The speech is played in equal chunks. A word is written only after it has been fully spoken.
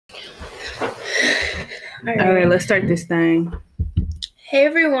All right, let's start this thing. Hey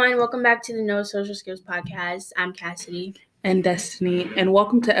everyone, welcome back to the No Social Skills Podcast. I'm Cassidy. And Destiny. And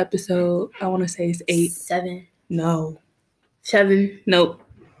welcome to episode, I want to say it's 8. 7. No. 7. Nope.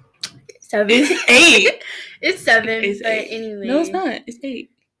 7. It's 8. It's 7, It's but 8. anyway. No, it's not. It's 8.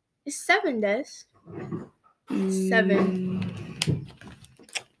 It's 7, Des. 7.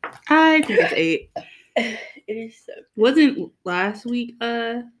 I think it's 8. It is 7. Wasn't last week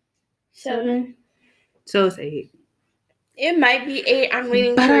 7? So it's 8. It might be 8. I'm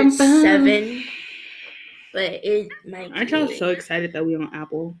leaning towards 7. But it might be. Aren't y'all so excited that we on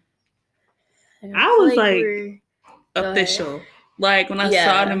Apple? I was like official. Ahead. Like when I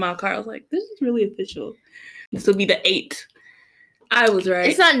saw it in my car, I was like, this is really official. This will be the 8th. I was right.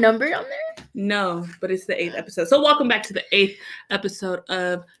 It's not numbered on there? No, but it's the 8th episode. So welcome back to the 8th episode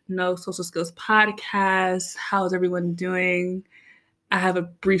of No Social Skills Podcast. How's everyone doing? I have a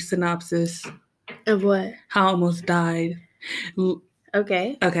brief synopsis. Of what? How I almost died.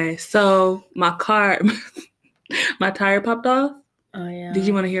 Okay. So my car, my tire popped off. Oh, yeah. Did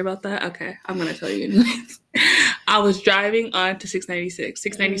you want to hear about that? Okay, I'm going to tell you anyways. I was driving on to 696.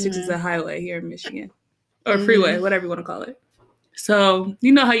 696 is a highway here in Michigan. Or freeway, whatever you want to call it. So,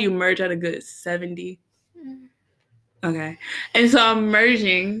 you know how you merge at a good 70? Okay. And so I'm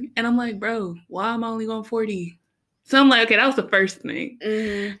merging, and I'm like, bro, why am I only going 40? So I'm like, okay, that was the first thing.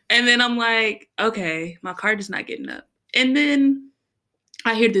 And then I'm like, okay, my car just not getting up. And then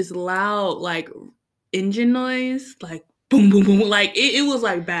I hear this loud, like, engine noise, like, boom, boom, boom. Like, it was,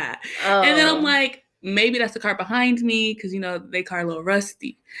 like, bad. Oh. And then I'm like, maybe that's the car behind me, because, you know, they car a little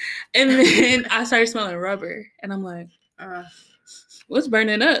rusty. And then I started smelling rubber, and I'm like, what's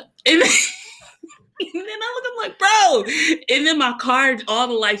burning up? And then I look, I'm like, bro. And then my car, all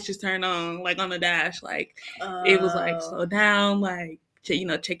the lights just turned on, like on the dash. Like, it was like, slow down, like, you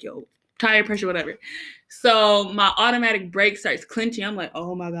know, check your tire pressure, whatever. So my automatic brake starts clenching. I'm like,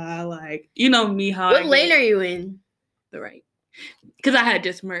 oh my God, like, you know me, how What lane are you in? The right. Because I had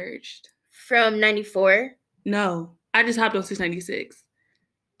just merged. From 94? No, I just hopped on 696.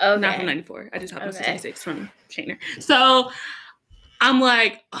 Okay. Not from 94. I just hopped on 696 from Shaner. So I'm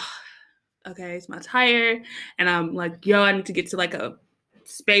like, oh, okay, it's my tire. And I'm like, yo, I need to get to like a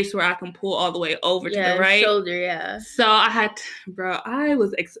space where I can pull all the way over to the right. Shoulder, yeah. So I had to, bro, I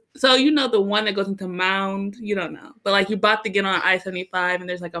was, so you know the one that goes into Mound? You don't know. But like you about to get on I-75 and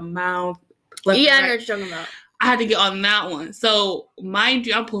there's like a Mound. Yeah, I know what you're talking about. I had to get on that one. So mind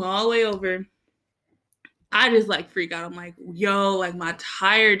you, I'm pulling all the way over. I just like freak out. I'm like, yo, like my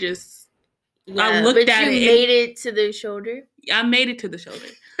tire just, I looked at it. But you made it to the shoulder? I made it to the shoulder.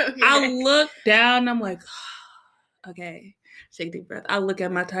 Okay. I look down. I'm like, oh, okay, take a deep breath. I look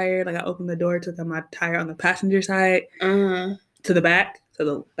at my tire. Like I open the door to my tire on the passenger side to the back.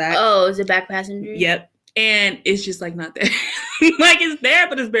 Oh, is it back passenger? Yep. And it's just like not there. Like it's there,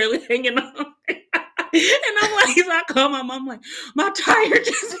 but it's barely hanging on. And I'm like, so I call my mom. I'm like, my tire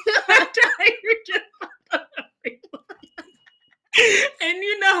just. And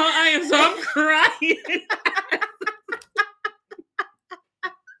you know how I am, so I'm crying.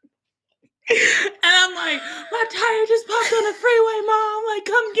 And I'm like, my tire just popped on the freeway, Mom. Like,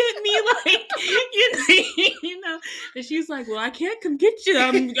 come get me. Like, you know. And she's like, well, I can't come get you.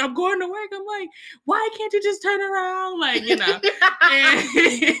 I'm going to work. I'm like, why can't you just turn around? Like, you know.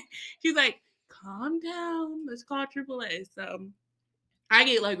 And she's like, calm down. Let's call AAA. So I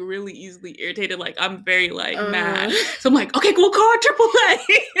get like really easily irritated. Like I'm very like mad. So I'm like, okay, we'll call AAA.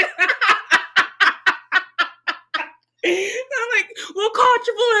 I'm like, we'll call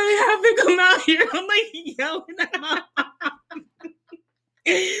AAA, have them come out here. I'm like yelling at my mom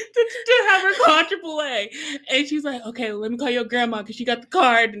to have her call AAA. And she's like, okay, well, let me call your grandma because she got the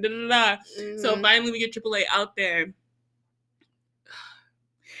card. And So finally we get AAA out there.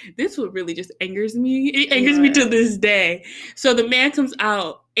 This what really just angers me. It angers me to this day. So the man comes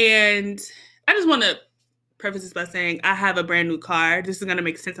out, and I just want to preface this by saying I have a brand new car. This is going to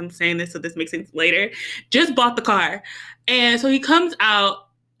make sense. I'm saying this so this makes sense later. Just bought the car. And so he comes out,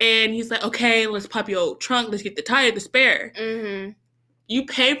 and he's like, okay, let's pop your trunk. Let's get the tire, the spare. Mm-hmm. You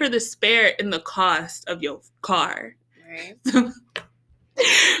pay for the spare in the cost of your car. Right. So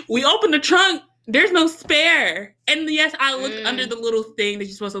we open the trunk. There's no spare. And yes, I looked under the little thing that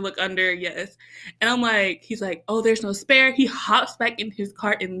you're supposed to look under, yes. And I'm like, he's like, oh, there's no spare. He hops back in his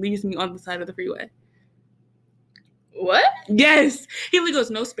car and leaves me on the side of the freeway. What? Yes. He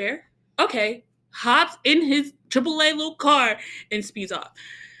goes, no spare. Okay. Hops in his AAA little car and speeds off.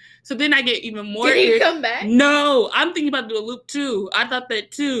 So then I get even more. Did he come back? No, I'm thinking about doing a loop too. I thought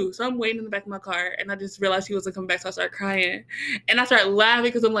that too. So I'm waiting in the back of my car, and I just realized he wasn't coming back. So I started crying, and I started laughing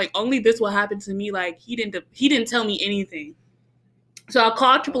because I'm like, only this will happen to me. Like he didn't tell me anything. So I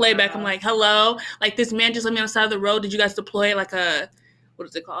called AAA back. I'm like, hello, like this man just let me on the side of the road. Did you guys deploy like a, what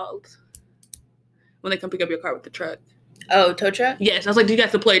is it called? When they come pick up your car with the truck. Oh, tow truck? Yes. I was like, do you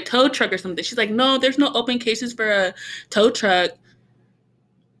guys deploy a tow truck or something? She's like, no, there's no open cases for a tow truck.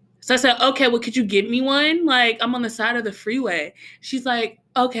 So I said, okay, well, could you give me one? Like, I'm on the side of the freeway. She's like,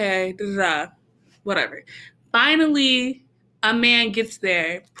 okay, whatever. Finally, a man gets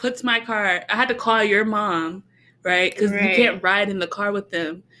there, puts my car. I had to call your mom, right? Because you can't ride in the car with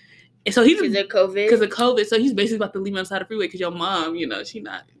them. And so he's because of COVID. So he's basically about to leave me on the side of the freeway because your mom, she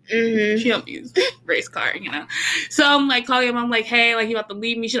don't use race car, So I'm like calling him. I'm like, hey, like he about to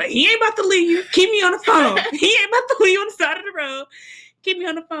leave me. She's like, he ain't about to leave you. Keep me on the phone. He ain't about to leave you on the side of the road. Keep me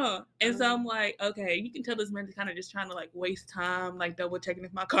on the phone. And so I'm like, okay, you can tell this man's kind of just trying to like waste time, like double checking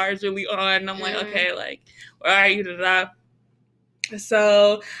if my car is really on. And I'm like, okay, like, where are you?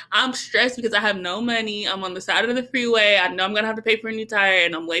 So I'm stressed because I have no money. I'm on the side of the freeway. I know I'm going to have to pay for a new tire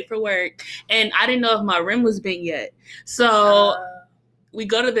and I'm late for work. And I didn't know if my rim was bent yet. So we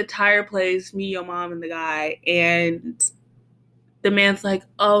go to the tire place, me, your mom, and the guy. And the man's like,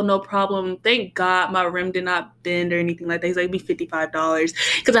 oh, no problem. Thank God my rim did not bend or anything like that. He's like, it'd be $55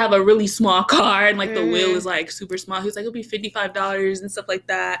 because I have a really small car and like the wheel is like super small. He was like, it'll be $55 and stuff like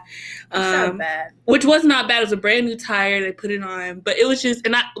that. That's not bad. Which was not bad. It was a brand new tire. They put it on, but it was just,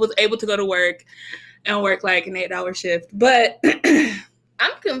 and I was able to go to work and work like an 8-hour shift. But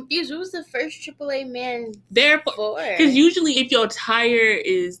I'm confused. What was the first AAA man for? Because usually if your tire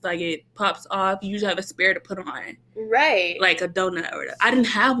is like it pops off, you usually have a spare to put on. Right. Like a donut or whatever. I didn't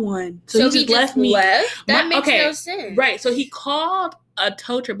have one. So he just left me. That makes no sense. Right. So he called a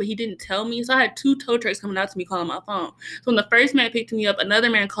tow truck, but he didn't tell me. So I had 2 tow trucks coming out to me calling my phone. So when the first man picked me up, another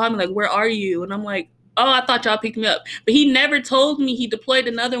man called me like, where are you? And I'm like, oh, I thought y'all picked me up. But he never told me he deployed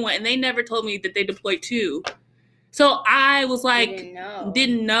another one. And they never told me that they deployed 2. So I was like,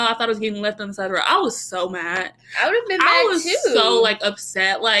 didn't know. I thought I was getting left on the side of the road. I was so mad. I would have been mad too. I was so like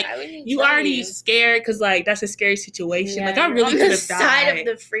upset. Like you already scared because like that's a scary situation. Yeah, like I really could have died. Side of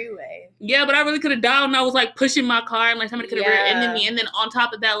the freeway. Yeah, but I really could have died. And I was like pushing my car and like somebody could have rear-ended me. And then on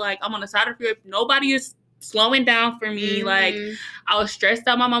top of that, like I'm on the side of the freeway. Nobody is slowing down for me. Like I was stressed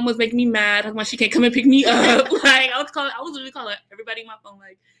out. My mom was making me mad. Talking about she can't come and pick me up. Like I was literally calling everybody on my phone.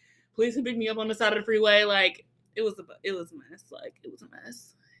 Like please come pick me up on the side of the freeway. Like. It was a mess. Like, it was a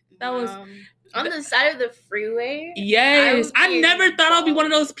mess. That was... on the side of the freeway? Yes. I never thought I'd be one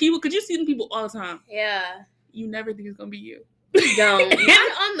of those people. Because you see them people all the time. Yeah. You never think it's going to be you. Don't.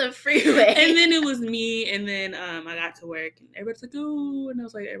 Not on the freeway. And then it was me. And then I got to work. And everybody's like, oh. And I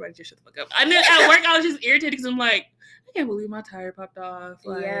was like, everybody just shut the fuck up. And then at work, I was just irritated. Because I'm like, I can't believe my tire popped off.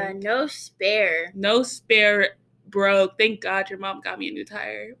 Like, yeah, no spare. No spare broke. Thank God your mom got me a new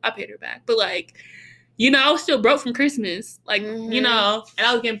tire. I paid her back. But like... I was still broke from Christmas. Like, and I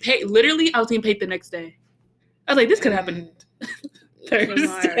was getting paid. Literally, I was getting paid the next day. I was like, this could happen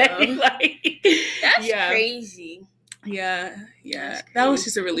Thursday. Like, that's crazy. Yeah. That was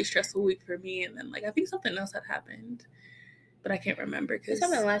just a really stressful week for me. And then, like, I think something else had happened. But I can't remember. This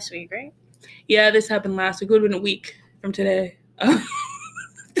happened last week, right? Yeah, this happened last week. It would have been a week from today.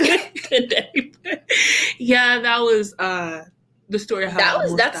 Today. Yeah, that was the story of how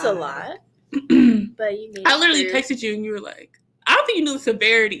that's a lot. But you made I literally texted you and you were like, I don't think you knew the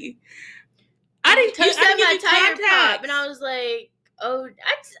severity. I didn't tell you. You said my tire pop, and I was like, oh,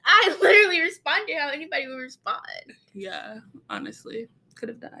 I literally responded how anybody would respond. Yeah, honestly. Could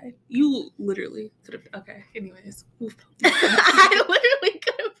have died. You literally could have. Okay, anyways. I literally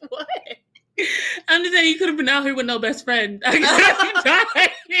could have what? I'm just saying you could have been out here with no best friend. I'm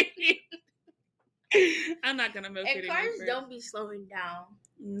not gonna milk it. And cars don't be slowing down.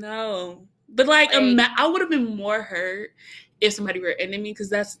 No. But like I would have been more hurt if somebody were ending me because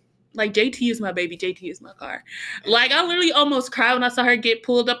that's like JT is my baby. JT is my car. Like I literally almost cried when I saw her get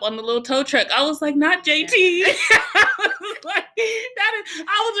pulled up on the little tow truck. I was like, not JT. I was like,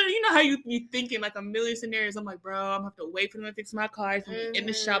 you know how you be thinking like a million scenarios. I'm like, bro, I'm gonna have to wait for them to fix my car. I'm gonna be in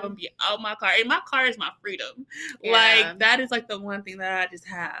the shop and be out my car. And my car is my freedom. Yeah. Like that is like the one thing that I just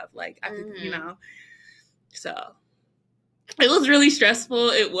have. Like I could, so. It was really stressful.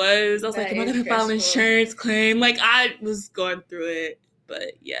 It was. I was like, am I going to file an insurance claim? Like, I was going through it.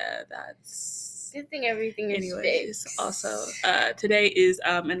 But, yeah, that's... Good thing everything is fixed. Also, today is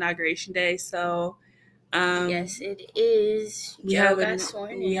inauguration day, so... yes, it is. We have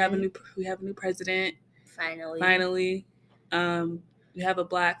a new president. Finally. We have a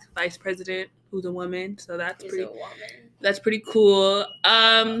Black vice president who's a woman, so that's She's a woman. That's pretty cool.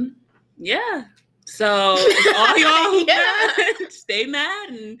 Yeah. So all y'all Yeah. stay mad,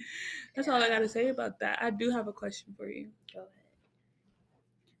 and that's all I gotta say about that. I do have a question for you. Go ahead.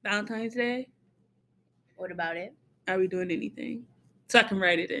 Valentine's Day, What about it? are we doing anything? So I can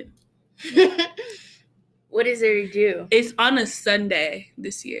write it in. What is there to do? It's on a Sunday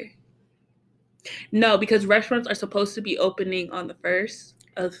this year. No, because restaurants are supposed to be opening on the 1st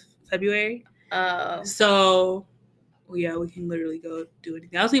of February. Oh. So, yeah, we can literally go do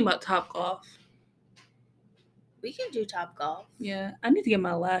anything. I was thinking about Topgolf. We can do Topgolf. Yeah, I need to get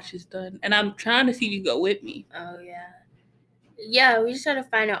my lashes done. And I'm trying to see if you go with me. Oh, yeah. Yeah, we just gotta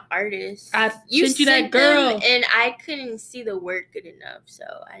find an artist. I sent you that sent girl. them, and I couldn't see the work good enough, so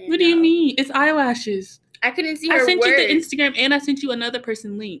I didn't What do you know. mean? It's eyelashes. I couldn't see her I sent work. you the Instagram, and I sent you another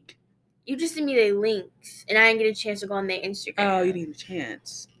person link. You just sent me the links, and I didn't get a chance to go on their Instagram. Oh, you didn't get a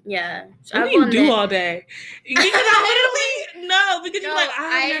chance. Yeah. So What do you do all day? Because I literally, no, because you're like, I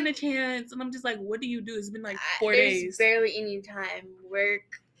haven't gotten a chance. And I'm just like, what do you do? It's been like 4 days. There's barely any time.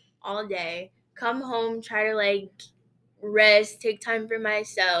 Work all day. Come home, try to like rest, take time for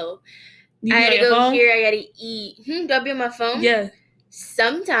myself. You I gotta on your go phone? here, I gotta eat. Do I be on my phone? Yeah.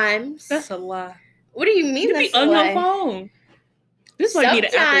 Sometimes. That's a lie. What do you mean You that's be on a lie? your phone. This is why you need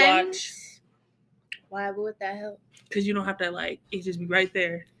an Apple Watch. Why would that help? Because you don't have to like, it just be right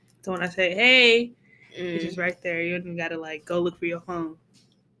there. So when I say, hey, it's just right there. You don't even gotta like go look for your phone.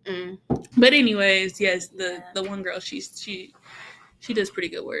 But anyways, yes, the one girl, she does pretty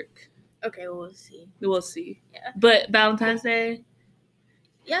good work. Okay, well, we'll see. We'll see. Yeah. But Valentine's Day?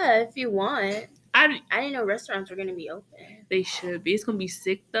 Yeah, if you want. I didn't know restaurants were gonna be open. They should be. It's gonna be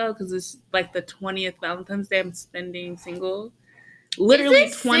sick though, because it's like the 20th Valentine's Day I'm spending single. Literally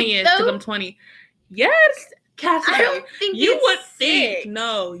 20th because I'm 20. Yes, Catherine. I don't think you it's would sick. think.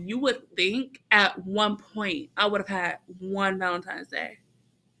 No, you would think at one point I would have had one Valentine's Day.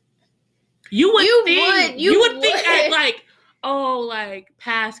 You would think at like, oh, like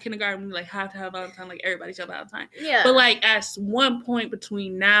past kindergarten, we like have to have Valentine, like everybody's your Valentine. Yeah. But like at one point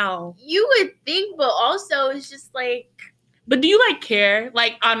between now, you would think, but also it's just like. But do you like care?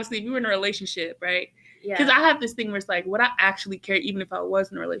 Like honestly, if you were in a relationship, right? Yeah. Because I have this thing where it's like, would I actually care even if I was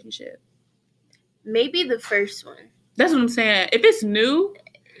in a relationship? Maybe the first one. That's what I'm saying. If it's new,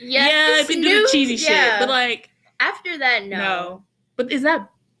 if you do the cheesy shit. But like after that, no. But is that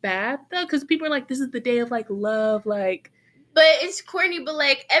bad though? Because people are like, this is the day of like love, like. But it's corny. But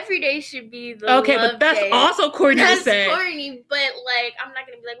like every day should be the okay, love but that's day. also corny to say. That's corny, but like I'm not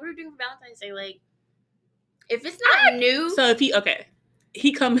gonna be like, what are we doing for Valentine's Day? Like, if it's not new. So if he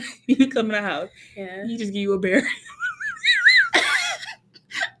come in the house. Yeah. He just give you a bear.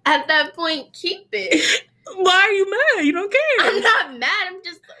 At that point, keep it. Why are you mad? You don't care. I'm not mad. I'm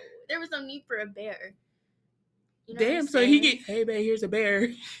just there was no need for a bear. You know damn. So he get, hey babe, here's a bear.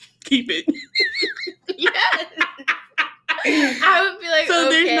 Keep it. Yes. I would be like, so okay.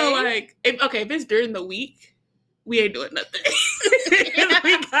 there's no like, if it's during the week, we ain't doing nothing.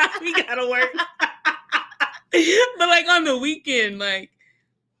 we gotta work. But like on the weekend, like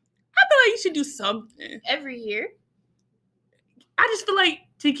I feel like you should do something every year. I just feel like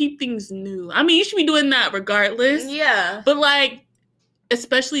to keep things new. I mean, you should be doing that regardless. Yeah. But like,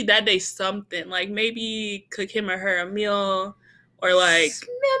 especially that day, something like maybe cook him or her a meal, or like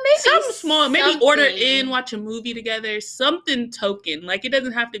something small. Maybe order in, watch a movie together. Something token. Like it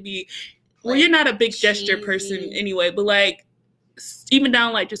doesn't have to be. Well, you're not a big gesture person anyway. But like, even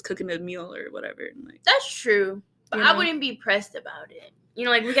down like just cooking a meal or whatever. Like that's true. But I wouldn't be pressed about it. You know,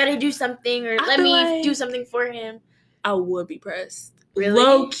 like we got to do something, or let me do something for him. I would be pressed. Really?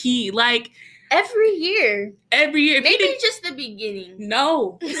 Low key. Like every year. If maybe just the beginning.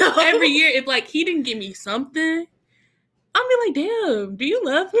 No. Every year, if like he didn't give me something, I'll be like, damn, do you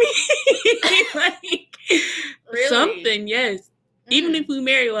love me? Like really? Something, yes. Even if we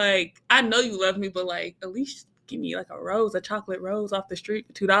marry, like, I know you love me, but like at least give me like a chocolate rose off the street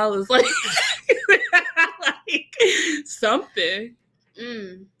for $2. Like, like something.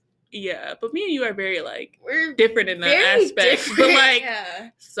 Yeah, but me and you are very like we're different in that aspect. But like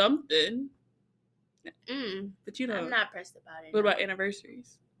something. But you know, I'm not pressed about it. What about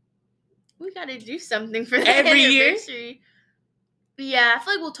anniversaries? We gotta do something for that anniversary. Year? Yeah, I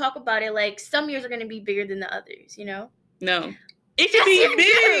feel like we'll talk about it. Like some years are gonna be bigger than the others. You know? No, it should be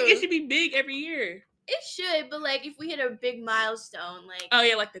big. It should be big every year. It should, but like if we hit a big milestone, like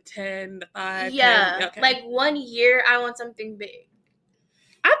like the 10, the 5. Yeah, 10, okay. Like 1 year, I want something big.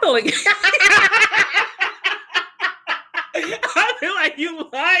 I feel like you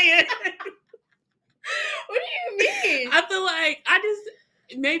lying. What do you mean? I feel like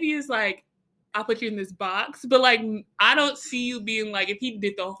maybe it's like I'll put you in this box, but like I don't see you being like if he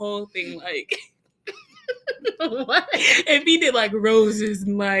did the whole thing like What? if he did like roses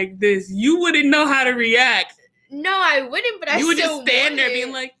and like this, you wouldn't know how to react. No, I wouldn't, but You would just still stand there want being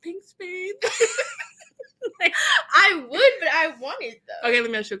it. like, thanks, babe. I would, but I want it though. Okay,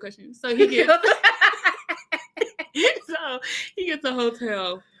 let me ask you a question. So he gets a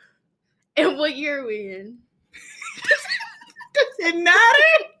hotel. And what year are we in? Does it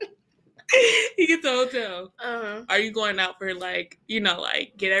matter? He gets a hotel. Uh-huh. Are you going out for like,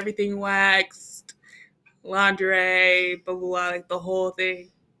 like get everything waxed, lingerie, blah, blah, blah, like the whole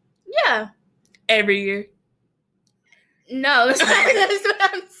thing? Yeah. Every year? No, that's what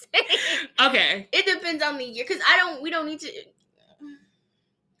I'm saying. Okay. It depends on the year, because we don't need to.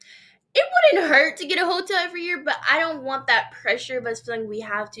 It wouldn't hurt to get a hotel every year, but I don't want that pressure of us feeling we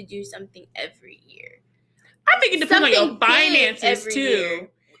have to do something every year. I think it depends on your finances every too. Year.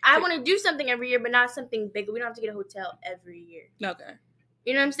 I want to do something every year, but not something big. We don't have to get a hotel every year. Okay.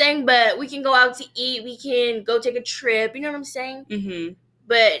 You know what I'm saying? But we can go out to eat. We can go take a trip. You know what I'm saying? Mm-hmm.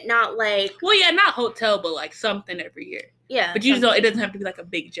 But not like... Well, yeah, not hotel, but like something every year. Yeah. But you just don't, it doesn't have to be like a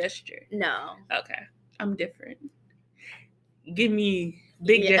big gesture. No. Okay. I'm different. Give me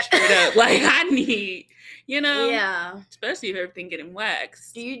big gesture up. Like I need, Yeah. Especially if everything getting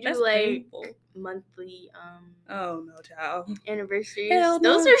waxed. Do you do That's like painful. monthly Oh no, child. anniversaries? Hell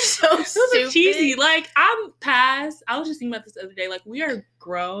no. Those are so Those stupid. are cheesy. Like I'm past. I was just thinking about this the other day. Like we are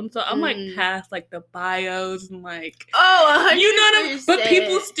grown, so I'm like past like the bios and like 100%. you know what I mean? But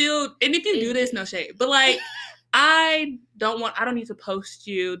people still, and if you do this, no shade. But like I don't need to post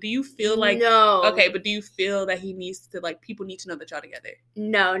you. Do you feel like no? Okay, but do you feel that he needs to like people need to know that y'all together?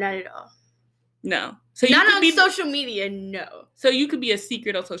 No, not at all. No. So you not could on be social media. No. So you could be a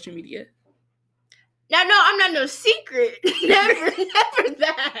secret on social media. Now, no, I'm not no secret. never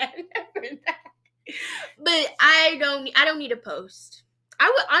that. Never that. But I don't need a post. I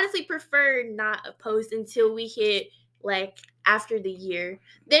would honestly prefer not a post until we hit like after the year.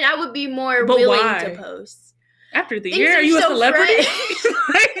 Then I would be more willing to post. After the year, are you a celebrity?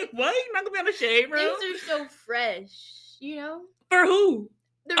 Like, what? You're not gonna be on the shade room? Things are so fresh, For who?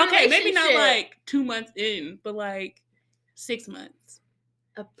 Okay, maybe not like 2 months in, but like 6 months.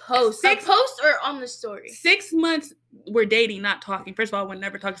 A post or on the story? 6 months we're dating, not talking. First of all, I would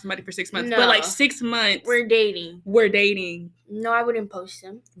never talk to somebody for 6 months. No. But like 6 months we're dating. No, I wouldn't post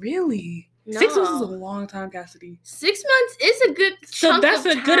them. Really? No. 6 months is a long time, Cassidy. 6 months is a good chunk that's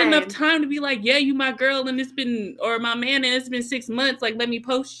of a time. good enough time to be like, yeah, you my girl and it's been, or my man and it's been 6 months. Like, let me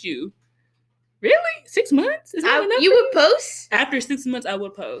post you. Really? 6 months? Is that enough? You would post? After 6 months, I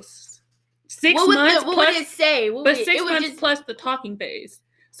would post. 6 months plus. What would it say? But 6 months plus the talking phase.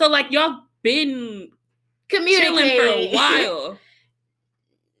 So, like, y'all been communicating for a while.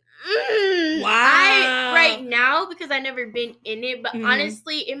 Wow. Right now, because I've never been in it, but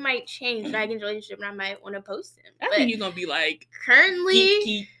honestly, it might change. I get in a relationship and I might want to post him. I think you're going to be like,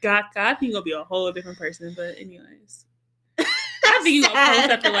 currently, I think you're going to be a whole different person. But, anyways, I think you're going to post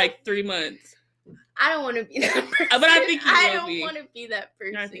after like 3 months. I don't want to be that person. But I think you will I don't want to be that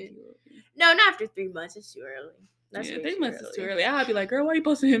person. I think you will be. No, not after 3 months. It's too early. That's 3 months is too early. I'll be like, girl, why are you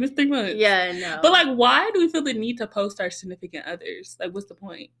posting him? It's 3 months. Yeah, no. But like, why do we feel the need to post our significant others? Like, what's the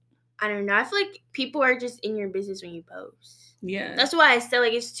point? I don't know. I feel like people are just in your business when you post. Yeah. That's why I said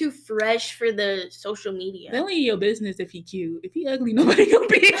like it's too fresh for the social media. They only in your business if he cute. If he ugly, nobody gonna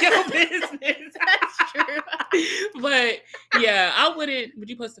be in your business. That's true. But yeah, I wouldn't. Would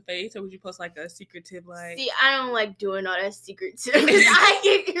you post a face or would you post like a secretive like? See, I don't like doing all that secretive because I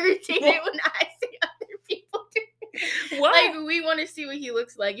get irritated when I see other people do it. What? Like we want to see what he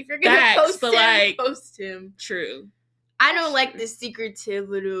looks like. If you're gonna post him, like, post him. True. I don't like the secretive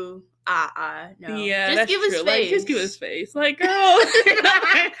little no. Yeah, just give his true. face. Like, just give his face. Like, girl.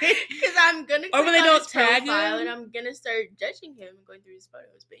 Because I'm gonna or when they don't tag him, and I'm gonna start judging him and going through his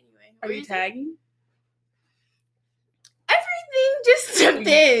photos. But anyway, are you tagging? Everything just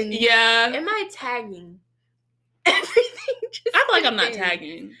depends. Yeah. Am I tagging? Everything just I feel like I'm not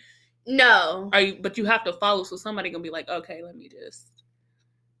tagging. No. Are you? But you have to follow, so somebody gonna be like, okay, let me just.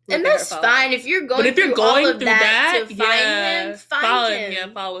 And that's fine if you're going. But if you're going through that to find him, follow him. Yeah,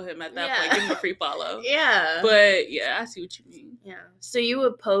 follow him at that point. Give him a free follow. Yeah. But yeah, I see what you mean. Yeah. So you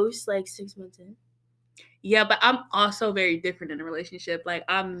would post like 6 months in. Yeah, but I'm also very different in a relationship. Like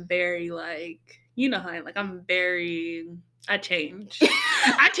I'm very like, you know how I change.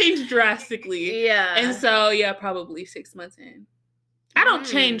 I change drastically. Yeah. And so yeah, probably 6 months in. I don't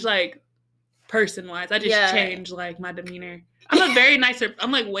change like person-wise. I just Yeah. changed like my demeanor. I'm a very nicer.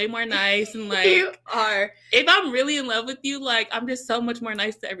 I'm like way more nice and like. You are. If I'm really in love with you, like I'm just so much more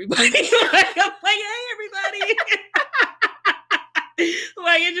nice to everybody. Like, I'm like, hey everybody.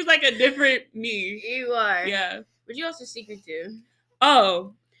 Like it's just like a different me. You are. Yeah. But you also secret too.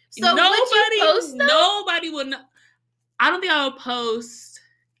 Oh. So would you post though? Nobody would know. I don't think I would post.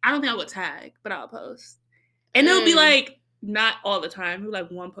 I don't think I would tag, but I'll post. And it would be like not all the time. It would be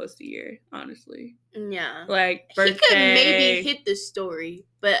like one post a year, honestly. Yeah. Like birthday. He could maybe hit the story,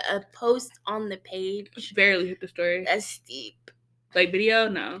 but a post on the page, barely hit the story. that's steep. Like video,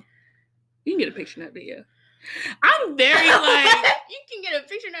 no. You can get a picture in that video. I'm very like you can get a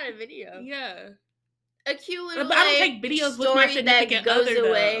picture, not a video. yeah. A cute little But I don't take videos with my story that significant goes other,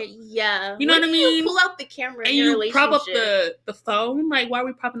 away. though. Yeah. You know When what I do you mean? pull out the camera And in your you prop up relationship? the phone. Like why are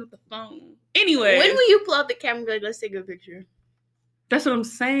we propping up the phone? Anyway, When will you pull out the camera and be like, let's take a picture? that's what I'm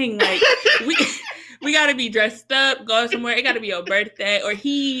saying. Like we gotta be dressed up, go somewhere. It gotta be your birthday, or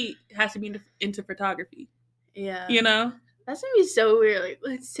he has to be into photography. Yeah. You know? That's gonna be so weird. Like,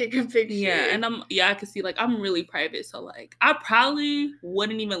 let's take a picture. Yeah, and I can see like I'm really private, so like I probably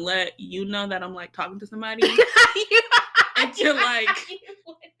wouldn't even let you know that I'm like talking to somebody until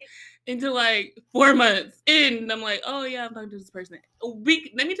like 4 months in. And I'm like, oh yeah, I'm talking to this person.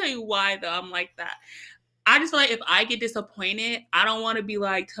 Let me tell you why though I'm like that. I just feel like if I get disappointed, I don't want to be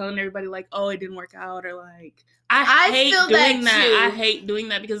like telling everybody like, oh, it didn't work out, or like I hate feel doing that, that. too. I hate doing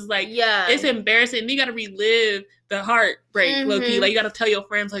that because like yeah. it's embarrassing. You gotta relive the heartbreak, low key. Mhm. Like you gotta tell your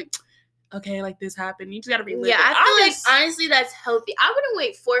friends like, okay, like this happened. You just gotta relive. Yeah, it. I feel like honestly that's healthy. I wouldn't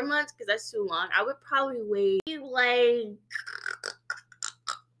wait 4 months because that's too long. I would probably wait like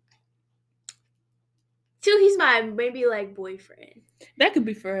till he's my maybe like boyfriend. that could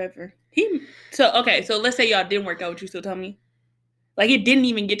be forever. So let's say y'all didn't work out. Would you still tell me? Like it didn't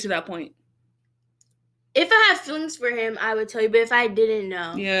even get to that point. If I have feelings for him, I would tell you. But if I didn't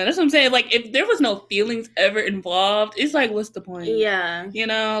know, Yeah, that's what I'm saying. Like if there was no feelings ever involved, it's like what's the point? yeah, You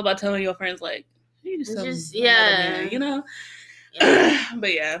know, about telling your friends like, you just tell Just- another yeah. man, you know. yeah.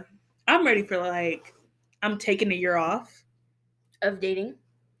 But yeah, I'm ready for like I'm taking a year off Of dating.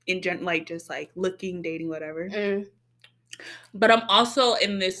 in like just like looking, dating, whatever. Mm. But I'm also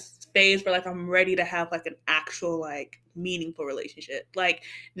in this phase where like I'm ready to have like an actual like meaningful relationship. Like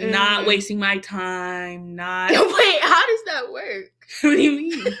not Mhm. wasting my time, not Wait, how does that work? what do you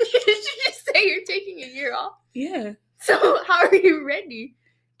mean? Did you just say you're taking a year off? Yeah. So how are you ready?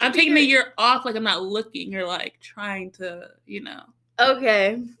 I'm taking a year off, like I'm not looking or like trying to, you know.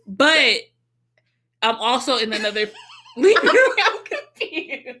 Okay. But I'm also in another I'm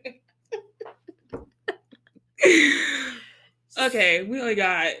confused. Okay, we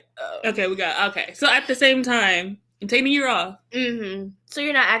got. So at the same time, I'm taking a year off. Mm-hmm. So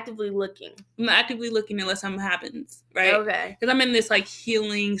you're not actively looking. I'm not actively looking unless something happens, right? Okay. Because I'm in this like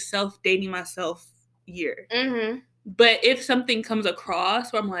healing, self-dating myself year. Mm-hmm. But if something comes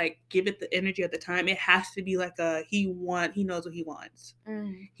across where I'm like, give it the energy at the time, it has to be like he knows what he wants.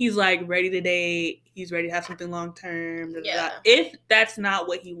 Mm. He's like ready to date. He's ready to have something long term. Yeah. If that's not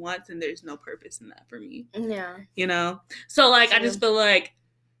what he wants, then there's no purpose in that for me. Yeah. You know? So like I True. just feel like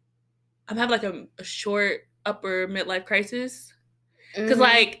I'm having like a short upper midlife crisis. Because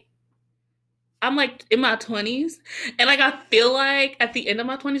like I'm like in my 20s. And like I feel like at the end of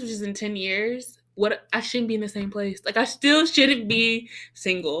my 20s, which is in 10 years, I shouldn't be in the same place. Like I still shouldn't be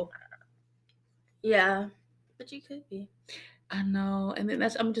single. Yeah. But you could be. I know. And then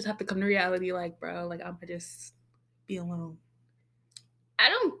I'm just have to come to reality like, bro, like I'm gonna just be alone. I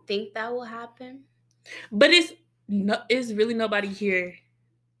don't think that will happen. But it's really nobody here.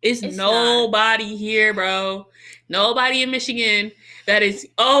 It's nobody here, bro. Nobody in Michigan that is,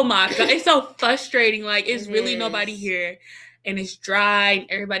 oh my God. It's so frustrating. Like, it's really nobody here. And it's dry and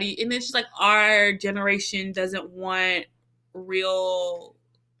everybody, and it's just like our generation doesn't want real,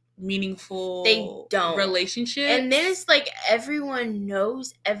 meaningful relationships. And then it's like everyone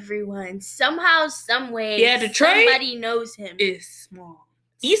knows everyone. Somehow, some way, Detroit, somebody knows him. It's small.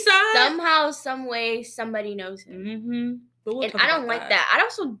 Eastside? Somehow, some way, somebody knows him. Mm-hmm. But and I don't like that. I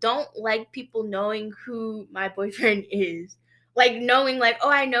also don't like people knowing who my boyfriend is. Like knowing, like, oh,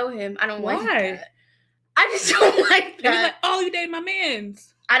 I know him. I don't like that. I just don't like that. Like, oh, you dated my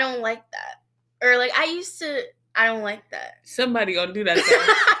mans. I don't like that. Or like I don't like that. Somebody gonna do that.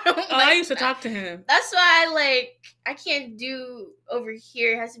 I used to talk to him. That's why I can't do over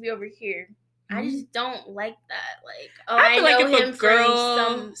here. It has to be over here. Mm-hmm. I just don't like that. Like, oh, I feel like know if him a girl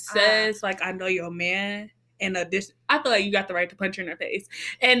from says like, I know you're a man. And I feel like you got the right to punch her in her face.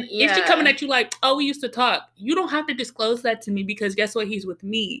 And if she coming at you like, oh, we used to talk, you don't have to disclose that to me because guess what? He's with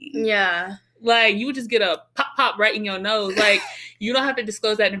me. Yeah. Like, you would just get a pop right in your nose. Like, you don't have to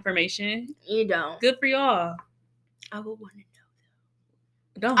disclose that information. You don't. Good for y'all. I would want to know.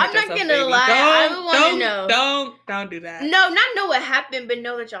 Don't. I'm not gonna lie. I would want to know. Don't do that. No, not know what happened, but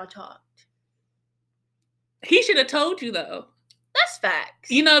know that y'all talked. He should have told you though. That's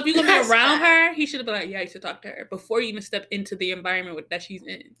facts. You know, if you're gonna be around her, he should have been like, yeah, you should talk to her before you even step into the environment that she's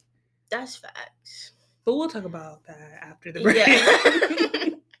in. That's facts. But we'll talk about that after the break. Yeah.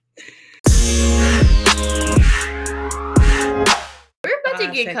 We're about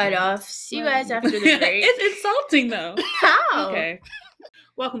to get cut off. See you guys after the break. It's insulting though. How? Okay.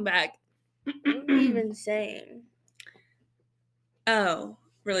 Welcome back. What are you even saying? Oh,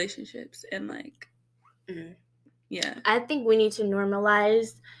 relationships and like, yeah. I think we need to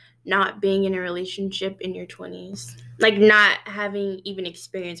normalize not being in a relationship in your 20s. Like, not having even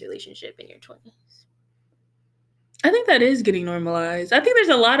experienced a relationship in your 20s. I think that is getting normalized. I think there's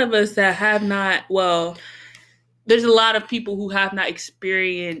a lot of us that have not, there's a lot of people who have not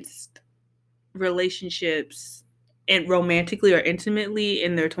experienced relationships and romantically or intimately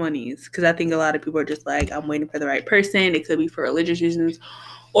in their 20s. Because I think a lot of people are just like, I'm waiting for the right person. It could be for religious reasons.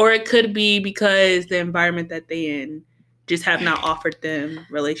 Or it could be because the environment that they in just have not offered them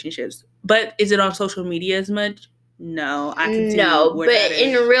relationships. But is it on social media as much? No. I can see no, but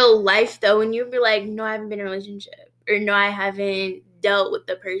in real life, though, when you be like, no, I haven't been in a relationship. Or no, I haven't dealt with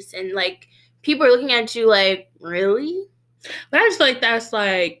the person. Like, people are looking at you like, really? But I just feel like that's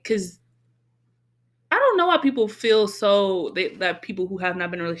like, because I don't know why people feel so, that people who have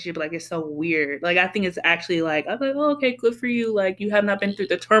not been in a relationship, like, it's so weird. Like, I think it's actually like, I'm like, oh, okay, good for you. Like, you have not been through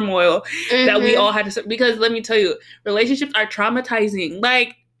the turmoil that we all had to, because let me tell you, relationships are traumatizing.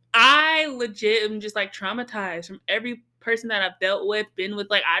 Like, I legit am just like traumatized from every person that I've dealt with, been with.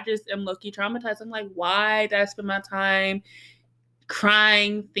 Like, I just am low-key traumatized. I'm like, why did I spend my time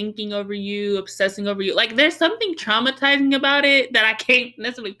crying, thinking over you, obsessing over you? Like, there's something traumatizing about it that I can't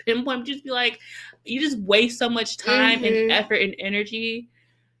necessarily pinpoint. Just be like, you just waste so much time and effort and energy.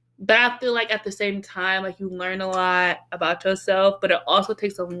 But I feel like at the same time, like, you learn a lot about yourself, but it also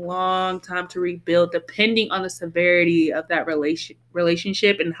takes a long time to rebuild depending on the severity of that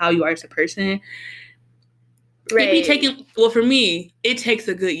relationship and how you are as a person. Right. For me, it takes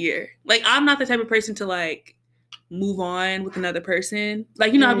a good year. Like, I'm not the type of person to like move on with another person.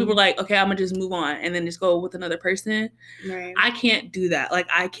 Like, you know how people are like, okay, I'm gonna just move on and then just go with another person. Right. I can't do that. Like,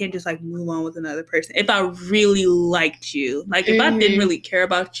 I can't just like move on with another person. If I really liked you, like if I didn't really care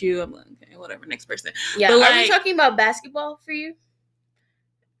about you, I'm like, okay, whatever, next person. Yeah. But, like, are we talking about basketball for you?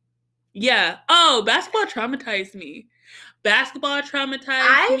 Yeah. Oh, basketball traumatized me. I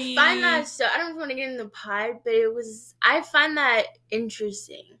find that, so I don't want to get in the pod, but I find that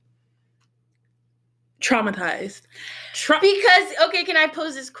interesting. Traumatized. Because, okay, can I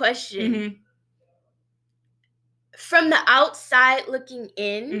pose this question? From the outside looking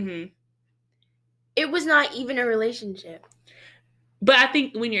in, it was not even a relationship. But I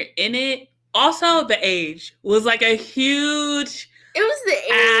think when you're in it, also the age was like a huge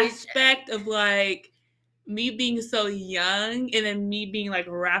aspect of like me being so young and then me being like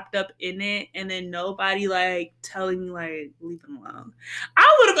wrapped up in it and then nobody like telling me like leave him alone.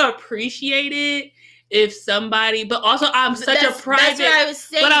 I would have appreciated if somebody, but also I'm such a private. That's what I was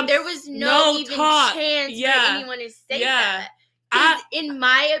saying. There was no even chance for anyone to say that. In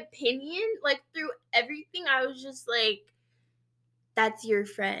my opinion, like through everything, I was just like, that's your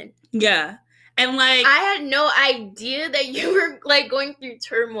friend. Yeah. And like, I had no idea that you were like going through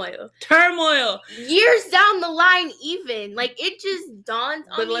turmoil. Years down the line, even. Like, it just dawned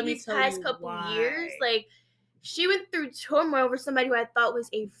on me these past couple years. Like, she went through turmoil over somebody who I thought was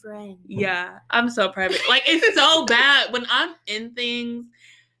a friend. Yeah, I'm so private. Like, it's so bad when I'm in things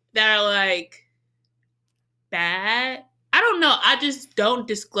that are like bad. I don't know. I just don't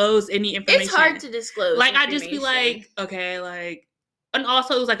disclose any information. It's hard to disclose. Like, I just be like, okay, like. And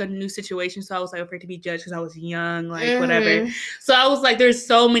also, it was like a new situation, so I was like afraid to be judged because I was young, like whatever. So I was like, there's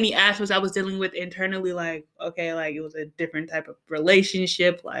so many aspects I was dealing with internally, like, okay, like it was a different type of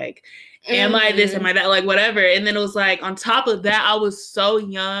relationship, like, am I this, am I that, like whatever. And then it was like, on top of that, I was so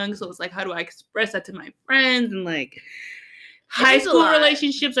young, so it was like, how do I express that to my friends? And like, high school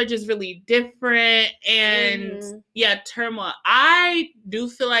relationships are just really different, and yeah, turmoil. I do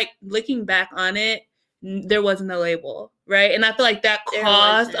feel like looking back on it, there was no label, right? And I feel like that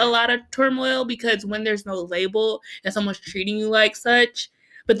caused a lot of turmoil because when there's no label and someone's treating you like such,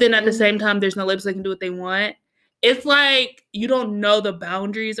 but then at the same time, there's no label, so they can do what they want. it's like you don't know the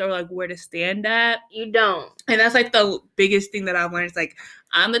boundaries or like where to stand at. You don't. And that's like the biggest thing that I've learned. It's like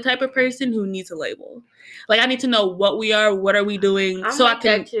I'm the type of person who needs a label. Like I need to know what we are, what are we doing, I'm so like I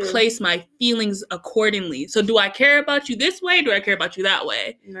can that too. place my feelings accordingly. So do I care about you this way? Do I care about you that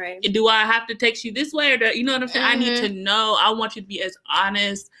way? Right. Do I have to text you this way? Or you know what I'm saying? I need to know. I want you to be as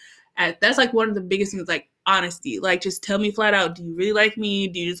honest. That's like one of the biggest things, like honesty. Like just tell me flat out, do you really like me?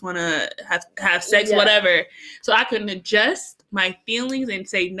 Do you just want to have sex, whatever? So I can adjust my feelings and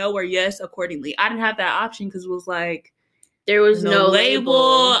say no or yes accordingly. I didn't have that option because it was like there was no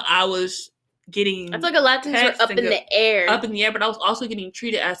label. I was getting I feel like a lot of things were up in the air. Up in the air, but I was also getting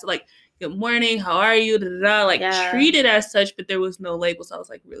treated as like, good morning, how are you? Da, da, da. Like treated as such, but there was no label, so I was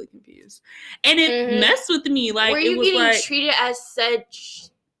like really confused. And it messed with me. Like, were you getting treated as such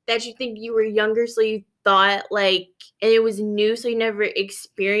that you think you were younger, so you thought like, and it was new, so you never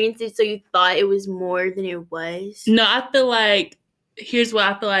experienced it, so you thought it was more than it was? No, I feel like here's what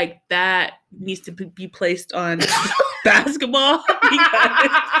I feel like that needs to be placed on basketball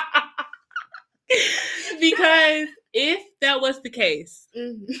because if that was the case,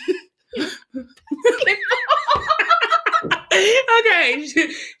 okay,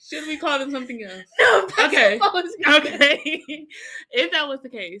 should we call them something else? No, okay. If that was the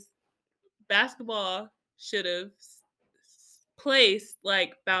case, basketball should have placed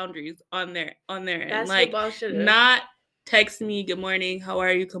like boundaries on their end. Like not text me, good morning, how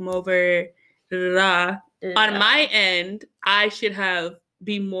are you? Come over. Da, da, da. On my end, I should have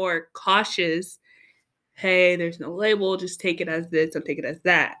be more cautious. Hey, there's no label. Just take it as this. Don't take it as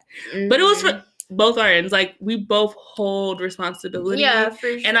that. But it was for both our ends. Like we both hold responsibility. Yeah,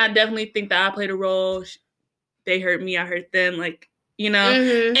 for sure. And I definitely think that I played a role. They hurt me. I hurt them. Like, you know.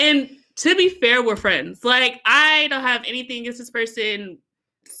 And to be fair, we're friends. Like I don't have anything against this person.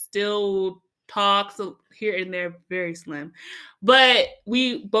 Still talk so here and there, very slim. But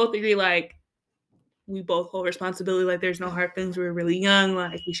we both agree. Like we both hold responsibility. Like there's no hard feelings. We were really young.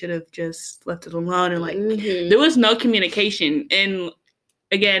 Like we should have just left it alone. And like there was no communication. And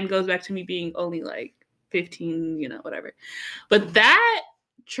again, goes back to me being only like 15, you know, whatever. But that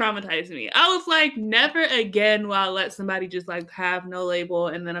traumatized me. I was like, never again will I let somebody just like have no label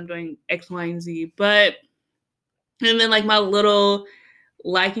and then I'm doing X, Y, and Z. But and then like my little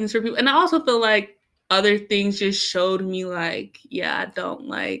likings for people. And I also feel like other things just showed me like, yeah, I don't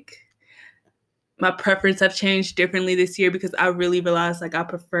like my preference have changed differently this year because I really realized like I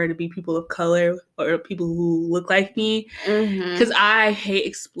prefer to be people of color or people who look like me because I hate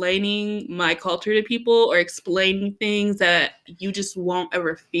explaining my culture to people or explaining things that you just won't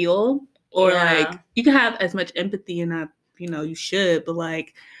ever feel or like you can have as much empathy and you know you should, but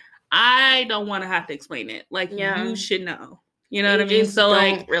like I don't want to have to explain it. Like you should know, you know what I mean? So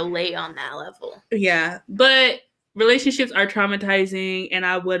don't like relate on that level. Yeah, but relationships are traumatizing and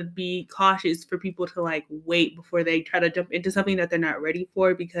I would be cautious for people to like wait before they try to jump into something that they're not ready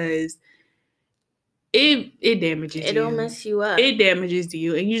for because it damages you. It'll mess you up. It damages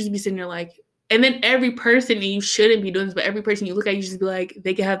you and you just be sitting there like, and then every person, and you shouldn't be doing this, but every person you look at, you just be like,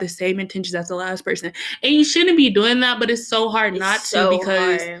 they can have the same intentions as the last person. And you shouldn't be doing that, but it's so hard not to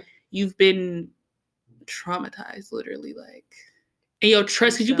because you've been traumatized literally like. And your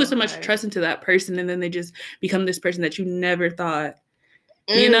trust, because you put so much trust into that person, and then they just become this person that you never thought,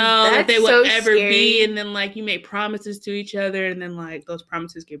 you know, that they would ever be. And then, like, you make promises to each other, and then, like, those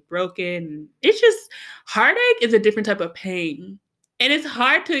promises get broken. It's just, heartache is a different type of pain. And it's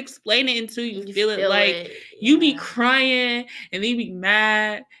hard to explain it until you feel it. Like, you be crying, and then you be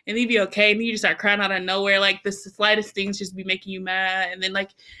mad, and then you be okay, and then you just start crying out of nowhere. Like, the slightest things just be making you mad. And then,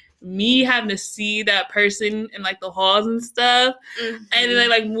 like, me having to see that person in like the halls and stuff, and then they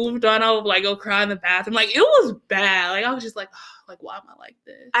like moved on. I would like go cry in the bathroom. Like it was bad. Like I was just like, oh, like why am I like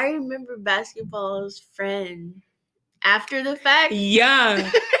this? I remember basketball's friend after the fact. Yeah,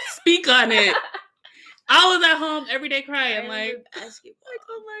 speak on it. I was at home every day crying, like basketball. Like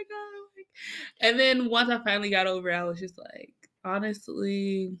oh my god. Like, and then once I finally got over it, I was just like,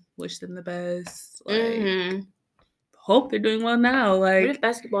 honestly, wish them the best. Like. Hope they're doing well now. Like, what if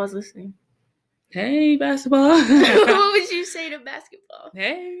basketball is listening? Hey, basketball. What would you say to basketball?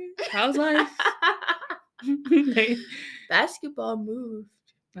 Hey, how's life? Basketball moved.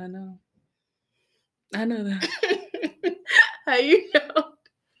 I know that. How you know?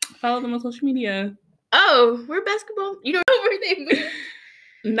 Follow them on social media. Oh, we're basketball. You don't know where they moved?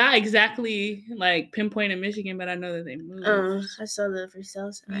 Not exactly like pinpoint in Michigan, but I know that they moved. I saw the for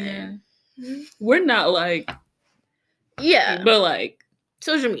sale sign. Yeah. We're not like. Yeah. But like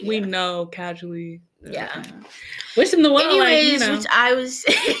social media. We know casually. Yeah. Wish them the one. Anyways, like, you know. which I was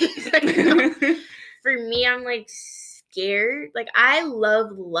saying. for me, I'm like scared. Like I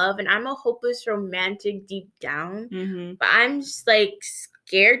love love, and I'm a hopeless romantic deep down. Mm-hmm. But I'm just like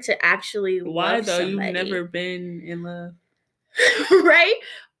scared to actually Why love though? somebody. You've never been in love. Right?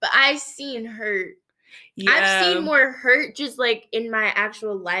 But I've seen hurt. Yeah. I've seen more hurt just like in my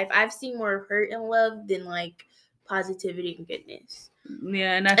actual life. I've seen more hurt in love than like positivity and goodness.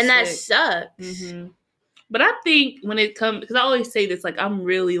 Yeah, and that sick. sucks. Mm-hmm. But I think when it comes, because I always say this, like I'm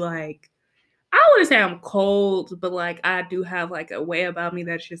really like, I wouldn't say I'm cold, but like I do have like a way about me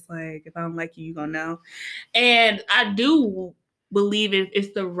that's just like, if I don't like you, you gonna know. And I do believe if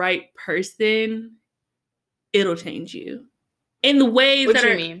it's the right person, it'll change you in the ways What that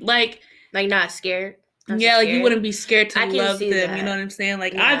you are mean? like not scared. yeah, like you wouldn't be scared to I can love see them. that. You know what I'm saying?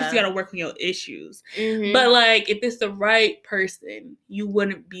 Like I just Yeah. gotta work on your issues. Mhm. But like if it's the right person, you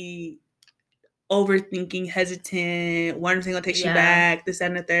wouldn't be overthinking, hesitant, wondering gonna take you Yeah. back, this, that,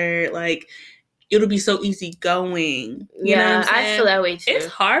 and the third. Like it'll be so easy going. You know what I'm saying? I feel that way too. It's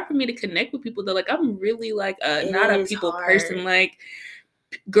hard for me to connect with people though. Like I'm really like It not a is people hard. person. Like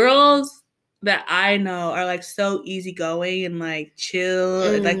girls that I know are like so easygoing and like chill.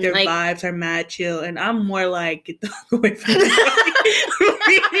 And, like their vibes are mad chill. And I'm more like, get the fuck away from me.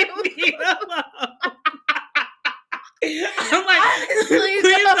 Leave me alone. I'm like, Honestly, please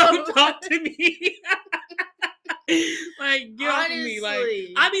no. don't talk to me. Like, get off of me.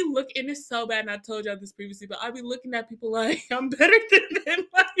 Like, I be looking, and it's so bad, and I told y'all this previously, but I be looking at people like, I'm better than them.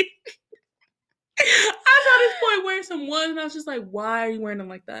 Like, I saw this boy wearing some ones, and I was just like, why are you wearing them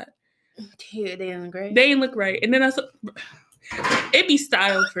like that? Dude, they didn't look great. They didn't look right. And then I saw, it be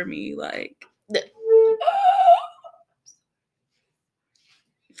style for me. Like,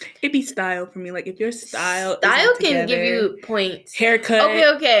 it be style for me. Like, if your style can together, give you points.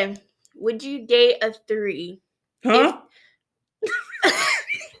 Haircut. Okay. Would you date a 3? Huh?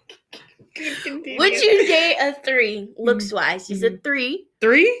 Would you date a 3 looks wise? He's a 3.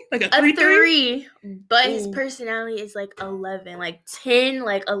 3? Like a 3? But his personality is like 11, like 10,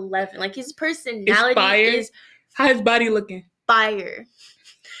 like 11. Like his personality is how his body looking? Fire.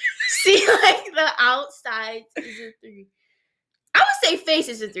 See, like the outside is a 3. I would say face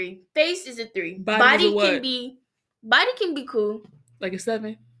is a 3. Face is a 3. Body can be cool. Like a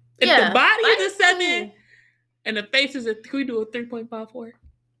 7. If the body is a 7 cool. and the face is a 3, do a 3.54.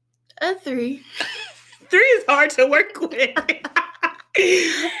 A 3. 3 is hard to work with.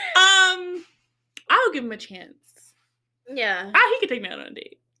 I'll give him a chance. Yeah. He could take me out on a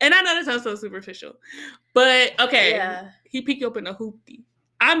date. And I know that sounds so superficial. But okay. Yeah. He pick you up in a hoopty.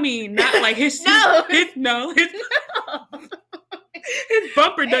 I mean, not like his his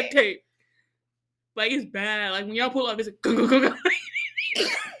bumper duct tape. Like it's bad. Like when y'all pull up, it's like go. When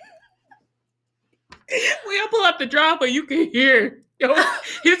y'all pull up the dropper, you can hear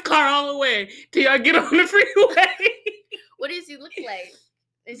his car all the way till y'all get on the freeway. What does he look like?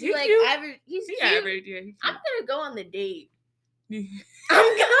 Is he like cute. average? He's cute. Average, yeah. I'm gonna go on the date. I'm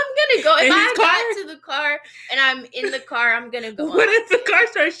gonna go. If I got to the car and I'm in the car, I'm gonna go. What if the car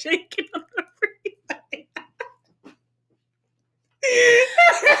starts shaking on the freeway?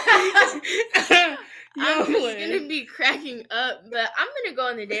 I'm just gonna be cracking up, but I'm gonna go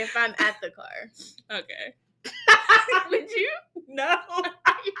on the date if I'm at the car. Okay. Would you? No.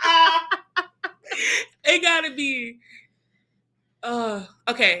 It gotta be.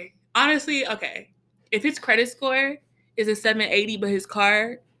 Okay. Honestly, okay. If his credit score is a 780, but his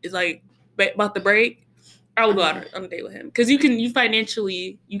car is like about to break, I will go out on a date with him because you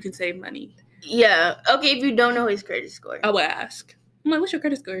financially can save money. Yeah. Okay. If you don't know his credit score, I will ask. I'm like, what's your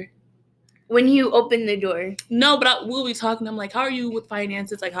credit score? When you open the door. No, but we'll be talking. I'm like, how are you with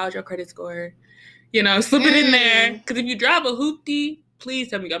finances? Like, how's your credit score? You know, slip it in there. Because if you drive a hoopty, please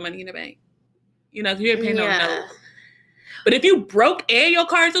tell me you got money in the bank. You know, if you ain't paying no note. But if you broke and your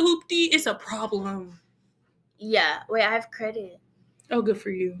car is a hoopty, it's a problem. Yeah. Wait, I have credit. Oh, good for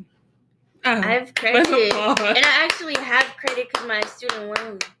you. I have credit. And I actually have credit because my student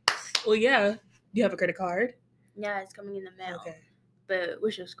loans. Well, yeah. You have a credit card? Yeah, it's coming in the mail. Okay. But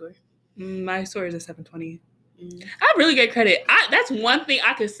what's your score? My score is a 720. I have really good credit. That's one thing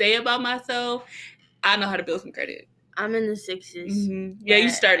I could say about myself. I know how to build some credit. I'm in the 6s. Mm-hmm. Yeah, you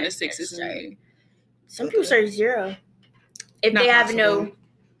start in the 6s. Some people start 0. If they have if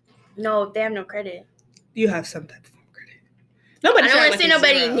they have no credit. You have some type of credit. Nobody. I don't want to say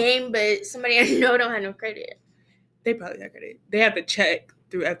nobody's name, but somebody I know don't have no credit. They probably have credit. They have to check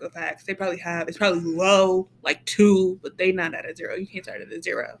through Equifax. They probably have. It's probably low, like 2, but they not at a 0. You can't start at a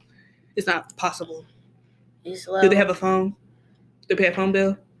 0. It's not possible. It's low. Do they have a phone? Do they pay a phone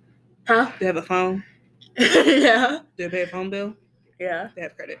bill? Huh? Do they have a phone? Yeah. Do they pay a phone bill? Yeah, they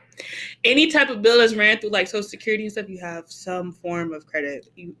have credit. Any type of bill that's ran through like Social Security and stuff, you have some form of credit.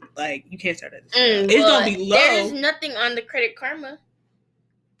 You can't start at zero. It's gonna be low. There's nothing on the Credit Karma.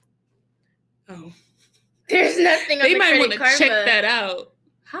 Oh, there's nothing on the Credit Karma. They might want to check that out.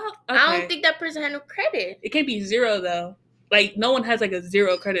 How? Okay. I don't think that person had no credit. It can't be zero though. Like no one has like a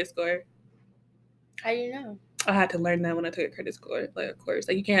zero credit score. How do you know? I had to learn that when I took a credit score, like a course.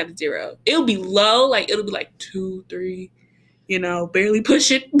 Like you can't have zero. It'll be low, like it'll be like 2, 3. You know, barely push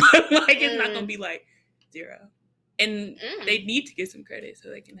it, but like it's not gonna be like zero. And they need to get some credit so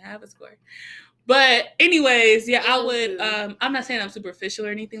they can have a score. But anyways, yeah, I would. I'm not saying I'm superficial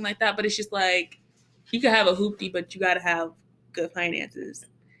or anything like that, but it's just like you can have a hoopty, but you gotta have good finances.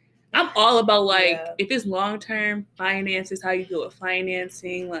 I'm all about like if it's long term finances, how you deal with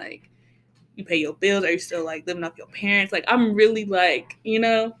financing, like you pay your bills, are you still like living off your parents? Like I'm really like, you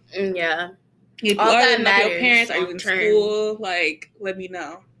know, if you are living off your parents, are you in school? Like, let me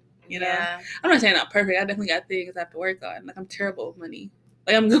know. You know, I'm not saying I'm perfect. I definitely got things I have to work on. Like I'm terrible with money.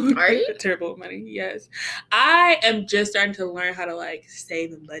 Like I'm terrible with money. Yes, I am just starting to learn how to like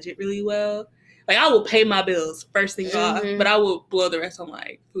save and budget really well. Like I will pay my bills first thing off, but I will blow the rest on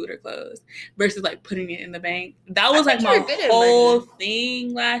like food or clothes versus like putting it in the bank. That was like my whole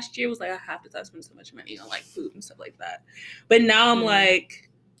thing last year was like I have to stop spending so much money on like food and stuff like that. But now I'm like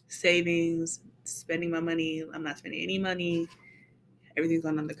savings, spending my money. I'm not spending any money. Everything's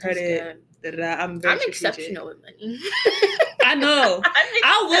going on the credit. I'm exceptional with money. I know.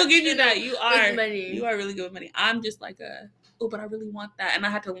 I will give you that. You are really good with money. I'm just like but I really want that, and I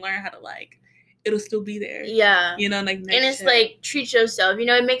had to learn how to like. It'll still be there. Yeah. You know, like and it's like treat yourself. You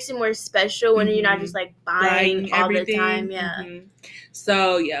know, it makes it more special when you're not just like buying all everything. The time. Yeah. Mm-hmm.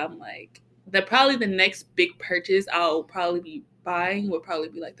 So yeah, I'm like probably the next big purchase I'll probably be buying would probably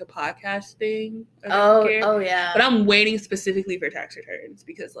be like the podcast thing. Oh yeah. But I'm waiting specifically for tax returns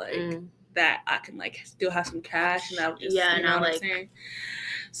because like that I can like still have some cash and I'll just you know what I'm saying.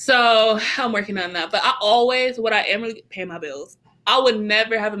 So I'm working on that. But what I am really paying my bills. I would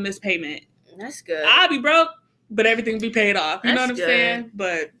never have a missed payment. That's good. I'll be broke, but everything will be paid off. You know what I'm saying?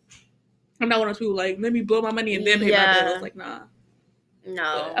 But I'm not one of those people like, let me blow my money and then pay my bills. Like, nah.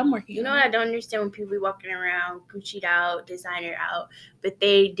 No. But I'm working. You know what I don't understand when people be walking around Gucci'd out, designer out, but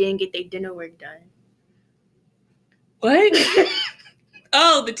they didn't get their dinner work done. What?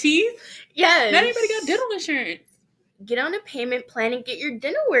 Oh, the teeth? Yes. Not everybody got dental insurance. Get on a payment plan and get your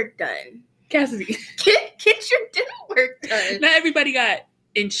dinner work done. Cassidy. Get your dinner work done. Not everybody got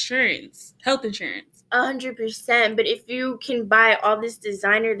insurance, health insurance. 100%. But if you can buy all this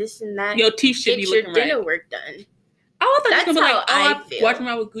designer, this and that, your teeth should be looking right. Get your dinner work done. I thought that's gonna be like, I walking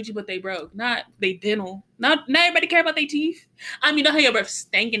around with Gucci, but they broke. Not they dental. Not everybody care about their teeth. I mean, you know how your breath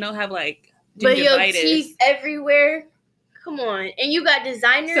stink and don't have like gingivitis. But your teeth everywhere. Come on, and you got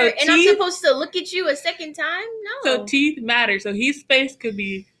designer, so and I'm supposed to look at you a second time? No. So teeth matter. So his face could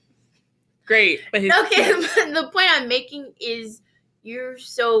be great, but his the point I'm making is. You're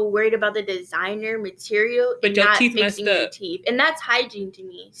so worried about the designer material but and your not teeth fixing your teeth. And that's hygiene to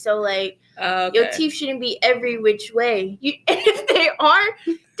me. So, like, okay. Your teeth shouldn't be every which way. And if they are,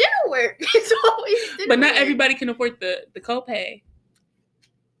 dental work. It's always dental But not work. everybody can afford the copay.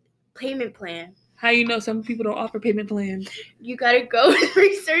 Payment plan. How you know some people don't offer payment plans? You got to go and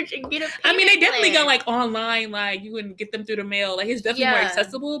research and get a payment I mean, they definitely got, like, online. Like, you can get them through the mail. Like, it's definitely more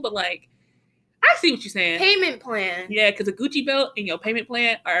accessible. But, like, I see what you're saying. Payment plan. Yeah, because a Gucci belt and your payment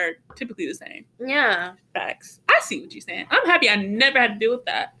plan are typically the same. Yeah. Facts. I see what you're saying. I'm happy I never had to deal with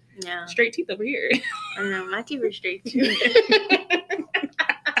that. Yeah. Straight teeth over here. I know. My teeth are straight, too.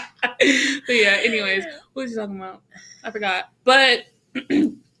 So, yeah, anyways. What was you talking about? I forgot. But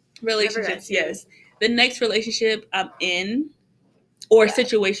relationships, yes. The next relationship I'm in or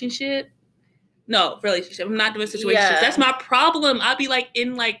situationship. No, relationship. I'm not doing situationships. Yeah. That's my problem. I'll be, like,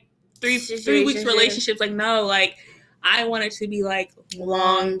 in, like, three weeks relationships. Like, no, like I want it to be like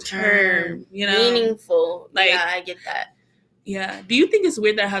long term, you know, meaningful. Like, yeah, I get that. Yeah. Do you think it's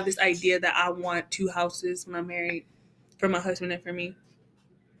weird that I have this idea that I want 2 houses when I'm married for my husband and for me?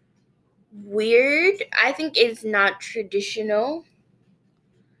 Weird. I think it's not traditional.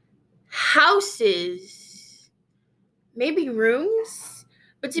 Houses, maybe rooms.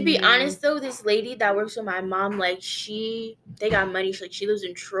 But to be honest, though, this lady that works with my mom, like, they got money. She lives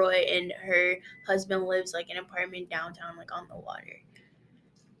in Troy, and her husband lives, like, in an apartment downtown, like, on the water.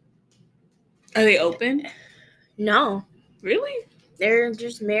 Are they open? No. Really? They're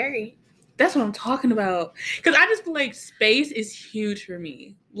just married. That's what I'm talking about. Because I just feel like space is huge for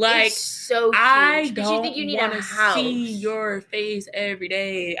me. Like, it's so huge. I don't want to see your face every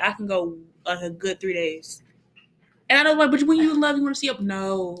day. I can go like a good 3 days. And I know, like, but when you in love, you want to see up.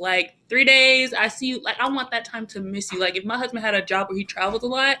 No, like 3 days, I see you. Like, I want that time to miss you. Like, if my husband had a job where he travels a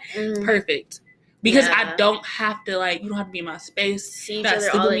lot, perfect. Because I don't have to, like, you don't have to be in my space. See each other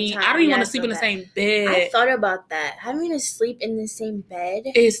all the time. I don't even want to sleep in the same bed. I thought about that. Having to sleep in the same bed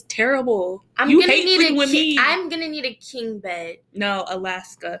is terrible. I'm gonna need a king bed. No,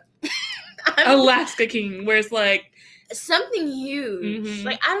 Alaska. Alaska king, where it's like something huge.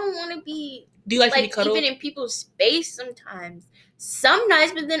 Like, I don't want to be. Do you like to be cuddled? Even in people's space sometimes. Some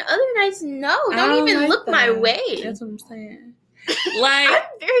nights, but then other nights, no. Don't even look my way. That's what I'm saying. Like, I'm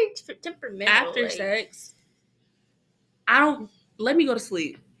very temperamental. After sex, let me go to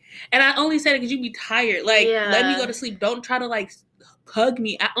sleep. And I only said it because you be tired. Like, let me go to sleep. Don't try to, like, hug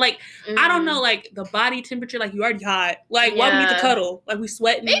me. I don't know, like, the body temperature, like, you already hot. Like, why we need to cuddle? Like, we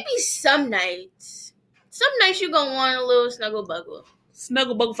sweating. Maybe some nights. Some nights you gonna want a little snuggle buggle.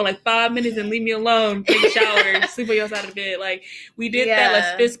 Snuggle buggle for like 5 minutes and leave me alone. Take a shower, sleep on your side of the bed. Like, we did that.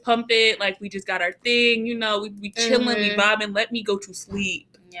 Let's fist pump it. Like, we just got our thing. You know, we chilling, we vibing. Let me go to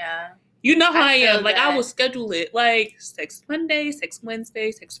sleep. Yeah. You know how I am. Like, I will schedule it. Like, sex Monday, sex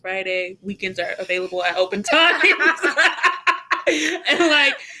Wednesday, sex Friday. Weekends are available at open times. And,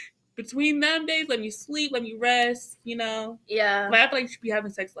 like, between them days, let me sleep, let me rest, you know? Yeah. Like, I feel like you should be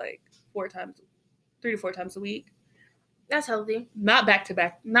having sex, like, 3 to 4 times a week. That's healthy. Not back to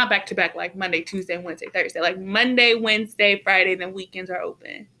back, like Monday, Tuesday, Wednesday, Thursday. Like Monday, Wednesday, Friday, then weekends are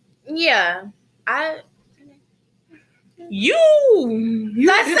open. Yeah. You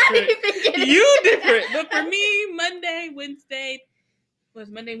That's different. not even kidding. You different. But for me, Monday, Wednesday,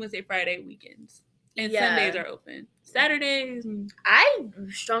 Friday, weekends. And Sundays are open. Saturdays. I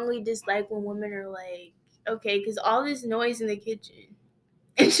strongly dislike when women are like, okay, because all this noise in the kitchen.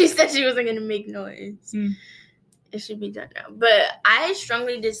 And she said she wasn't going to make noise. It should be done now. But I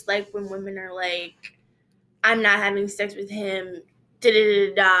strongly dislike when women are like, I'm not having sex with him.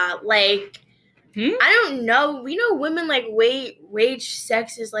 Da-da-da-da. Like, I don't know. We know women like wage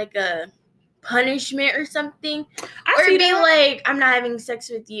sex is like a punishment or something. Or be like, I'm not having sex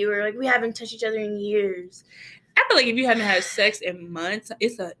with you. Or like, we haven't touched each other in years. I feel like if you haven't had sex in months,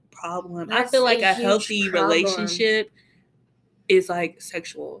 it's a problem. I feel like a healthy relationship is like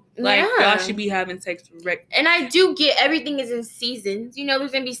sexual. Like, y'all should be having sex. And I do get everything is in seasons. You know,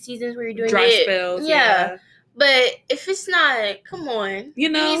 there's gonna be seasons where you're doing dry spells. Yeah. But if it's not, come on. You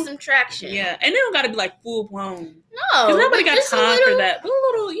know, you need some traction. Yeah. And they don't gotta be like full blown. No. Because nobody got time for that. But a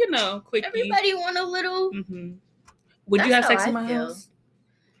little, you know, quickie. Everybody want a little. Would you have sex in my house?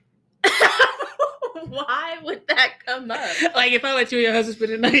 Why would that come up? Like, if I let you and your husband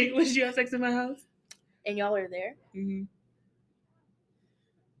spend the night, would you have sex in my house? And y'all are there?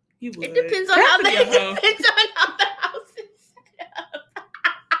 You would. It depends on how the house is set up.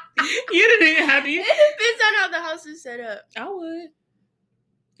 You didn't even have to. It depends on how the house is set up. I would.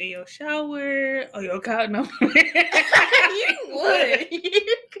 In your shower or your couch. No. You would.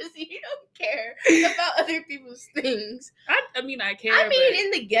 Because you don't care about other people's things. I mean, I care. I mean,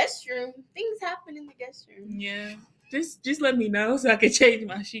 in the guest room. Things happen in the guest room. Yeah. Just let me know so I can change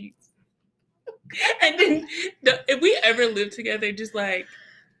my sheets. And then if we ever live together, just like,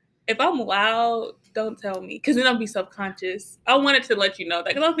 if I'm loud, don't tell me, because then I'll be self-conscious. I wanted to let you know that,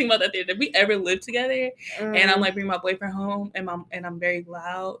 because I was thinking about that there. If we ever live together and I'm like, bring my boyfriend home and I'm very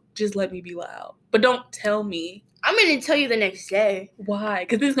loud, just let me be loud. But don't tell me. I'm going to tell you the next day. Why?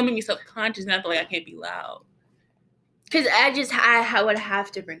 Because this is going to make me self-conscious and I feel like I can't be loud. Because I would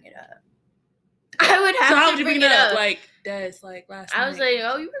have to bring it up. I would have to bring it up. So how would you bring it up? Like, Des, like last night. I was like,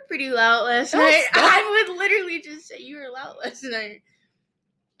 oh, you were pretty loud last night. I would literally just say, you were loud last night.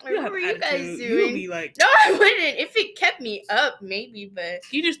 Like, what were you guys doing? You'll be like, no, I wouldn't. If it kept me up, maybe, but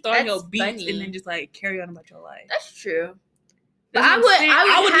you just throw your beats and then just like carry on about your life. That's true. But I would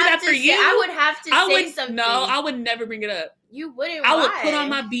do that for you. I would have to say something. No, I would never bring it up. You wouldn't. I would put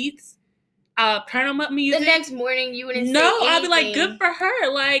on my beats. Turn on my music. The next morning, you wouldn't. No, I'd be like, good for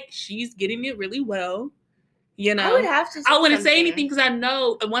her. Like, she's getting it really well. You know, I would have to. I wouldn't say anything because I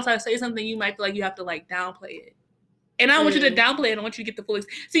know once I say something, you might feel like you have to like downplay it. And I don't want you to downplay it. I want you to get the full.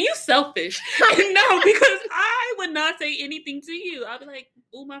 So you selfish. No, because I would not say anything to you. I'd be like,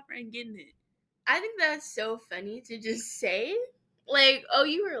 "Oh, my friend getting it." I think that's so funny to just say, like, "Oh,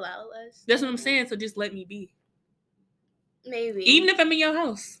 you were loud last." That's what I'm saying. So just let me be. Maybe. Even if I'm in your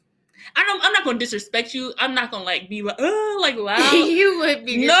house, I'm not gonna disrespect you. I'm not gonna like be like, like loud. You would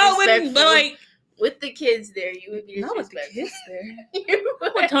be disrespectful. No, but like with the kids there, you would be disrespectful. Not with the kids there.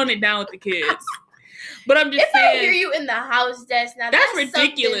 I would tone it down with the kids. But I'm just saying. If I hear you in the house, that's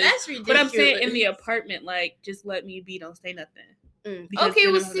ridiculous. That's ridiculous. But I'm saying in the apartment, like, just let me be. Don't say nothing. Okay,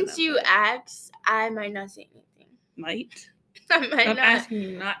 well, since you asked, I might not say anything. might. I might I'm not. asking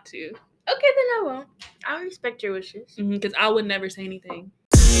you not to. Okay, then I won't. I'll respect your wishes. Because I would never say anything.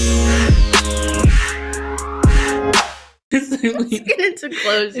 Let's get into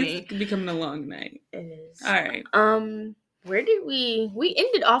closing. It's becoming a long night. It is. All right. Where did we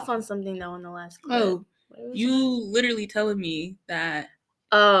ended off on something though in the last clip. Oh, you literally telling me that if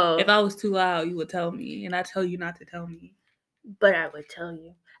Oh, I was too loud, you would tell me, and I tell you not to tell me. but I would tell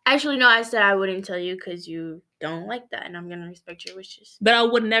you. Actually, no, I said I wouldn't tell you because you don't like that, and I'm gonna respect your wishes. But I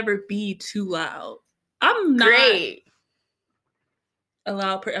would never be too loud. I'm not Great. a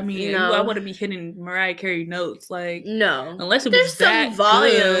loud person. I mean, No. I want to be hitting Mariah Carey notes, like No. unless it There's was some that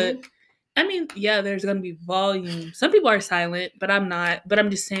volume. good. I mean, yeah, there's gonna be volume. Some people are silent, but I'm not. But I'm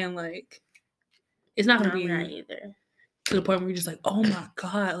just saying, like, it's not gonna No, be I'm not either. to the point where you're just like, oh my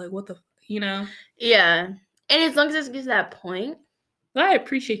god, like what the, you know. Yeah. And as long as it gets to that point, But I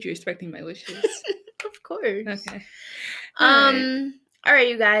appreciate you respecting my wishes. of course. Okay. All right,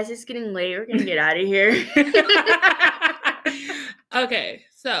 you guys, it's getting late. We're gonna get out of here. Okay,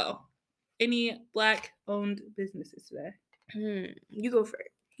 so any Black-owned businesses today? You go first.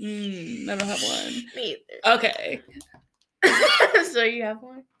 I don't have one. Me either. Okay. So you have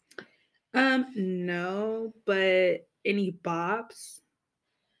one? No, but any bops?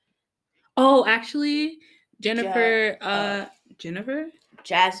 Oh, actually, Jennifer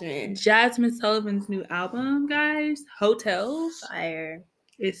Jasmine. Sullivan's new album, guys, Hotels, Fire.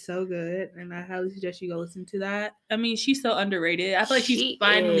 is so good, and I highly suggest you go listen to that. I mean, she's so underrated. I feel like she's She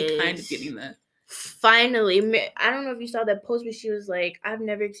finally kind of is. getting the. Finally, I don't know if you saw that post, but she was like, "I've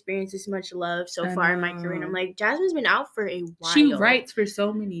never experienced this much love so I far in my career." And I'm know. like, Jasmine's been out for a while. She writes for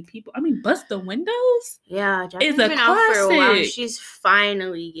so many people. I mean, Bust the Windows. Yeah, Jasmine's a been out for a while. classic. She's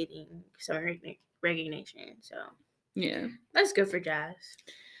finally getting some recognition. So Yeah. that's good for Jazz.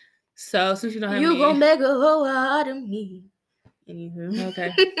 So since you don't have You any, gon' make a hoe out of me. Anywho.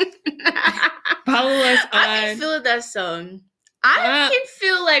 Okay. Follow us I can on. feel that song. I can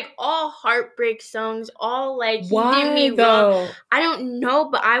feel like all heartbreak songs, all like he did Why me wrong. though? I don't know,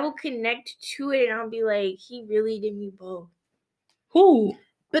 but I will connect to it and I'll be like, he really did me both. Who?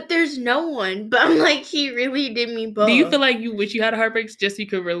 But there's no one. But I'm like, he really did me both. Do you feel like you wish you had heartbreaks just so you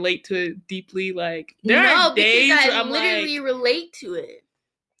could relate to it deeply? Like there are days because where I I'm literally like, relate to it.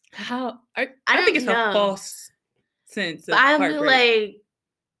 how? I don't think it's know. a false sense of But I'm heartbreak. like,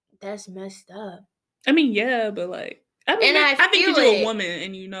 that's messed up. I mean, yeah, but like, I mean, And I think feel you're it. a woman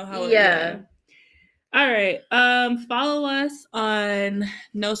and you know how. Yeah. All right. Follow us on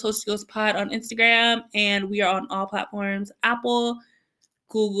No Socials Pod on Instagram, and we are on all platforms: Apple,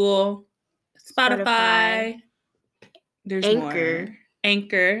 Google, Spotify. There's Anchor. more.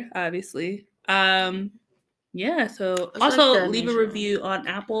 Anchor, obviously. Yeah. So What's also like the leave a major review on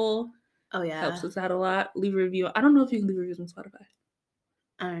Apple. Oh, yeah. Helps us out a lot. Leave a review. I don't know if you can leave reviews on Spotify.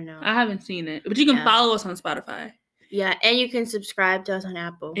 I don't know. I haven't seen it, but you can Yeah. follow us on Spotify. Yeah, and you can subscribe to us on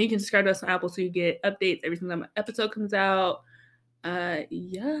Apple. And you can subscribe to us on Apple so you get updates every time an episode comes out. Yeah,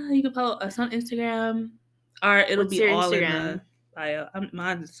 you can follow us on Instagram. Or it'll What's be your all in Instagram? the bio.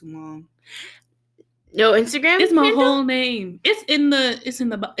 Mine is too long. No, Instagram? It's my handle? whole name. It's in the Isn't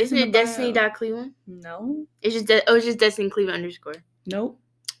in it the bio. Destiny.Cleveland? No. It's just it's just Destiny Cleveland _ Nope.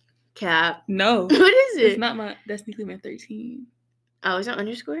 Cap. No. What is it? It's not my Destiny Cleveland 13. Oh, is it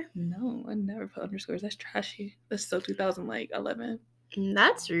 _? No, I never put underscores. That's trashy. That's so 2011.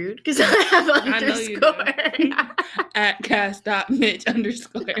 That's rude because I have I know you do. _ At cast.mitch_.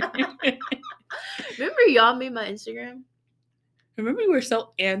 Remember y'all made my Instagram? Remember you were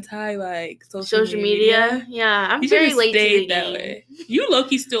so anti like Social media? Yeah, I'm You very should've late to the stayed that game. way. You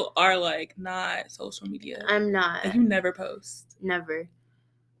low-key still are like not social media. I'm not. Like you never post. Never.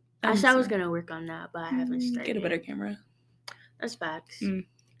 I I'm said I was sorry. gonna work on that, but I haven't started. Get a better camera. That's facts.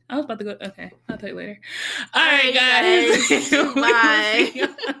 I was about to go. Okay, I'll tell you later. All All right, right, guys. guys.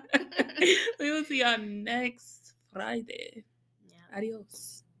 Bye. We will see y'all next Friday. Yeah.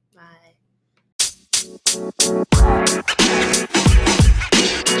 Adios. Bye.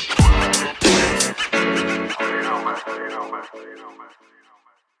 You know, man.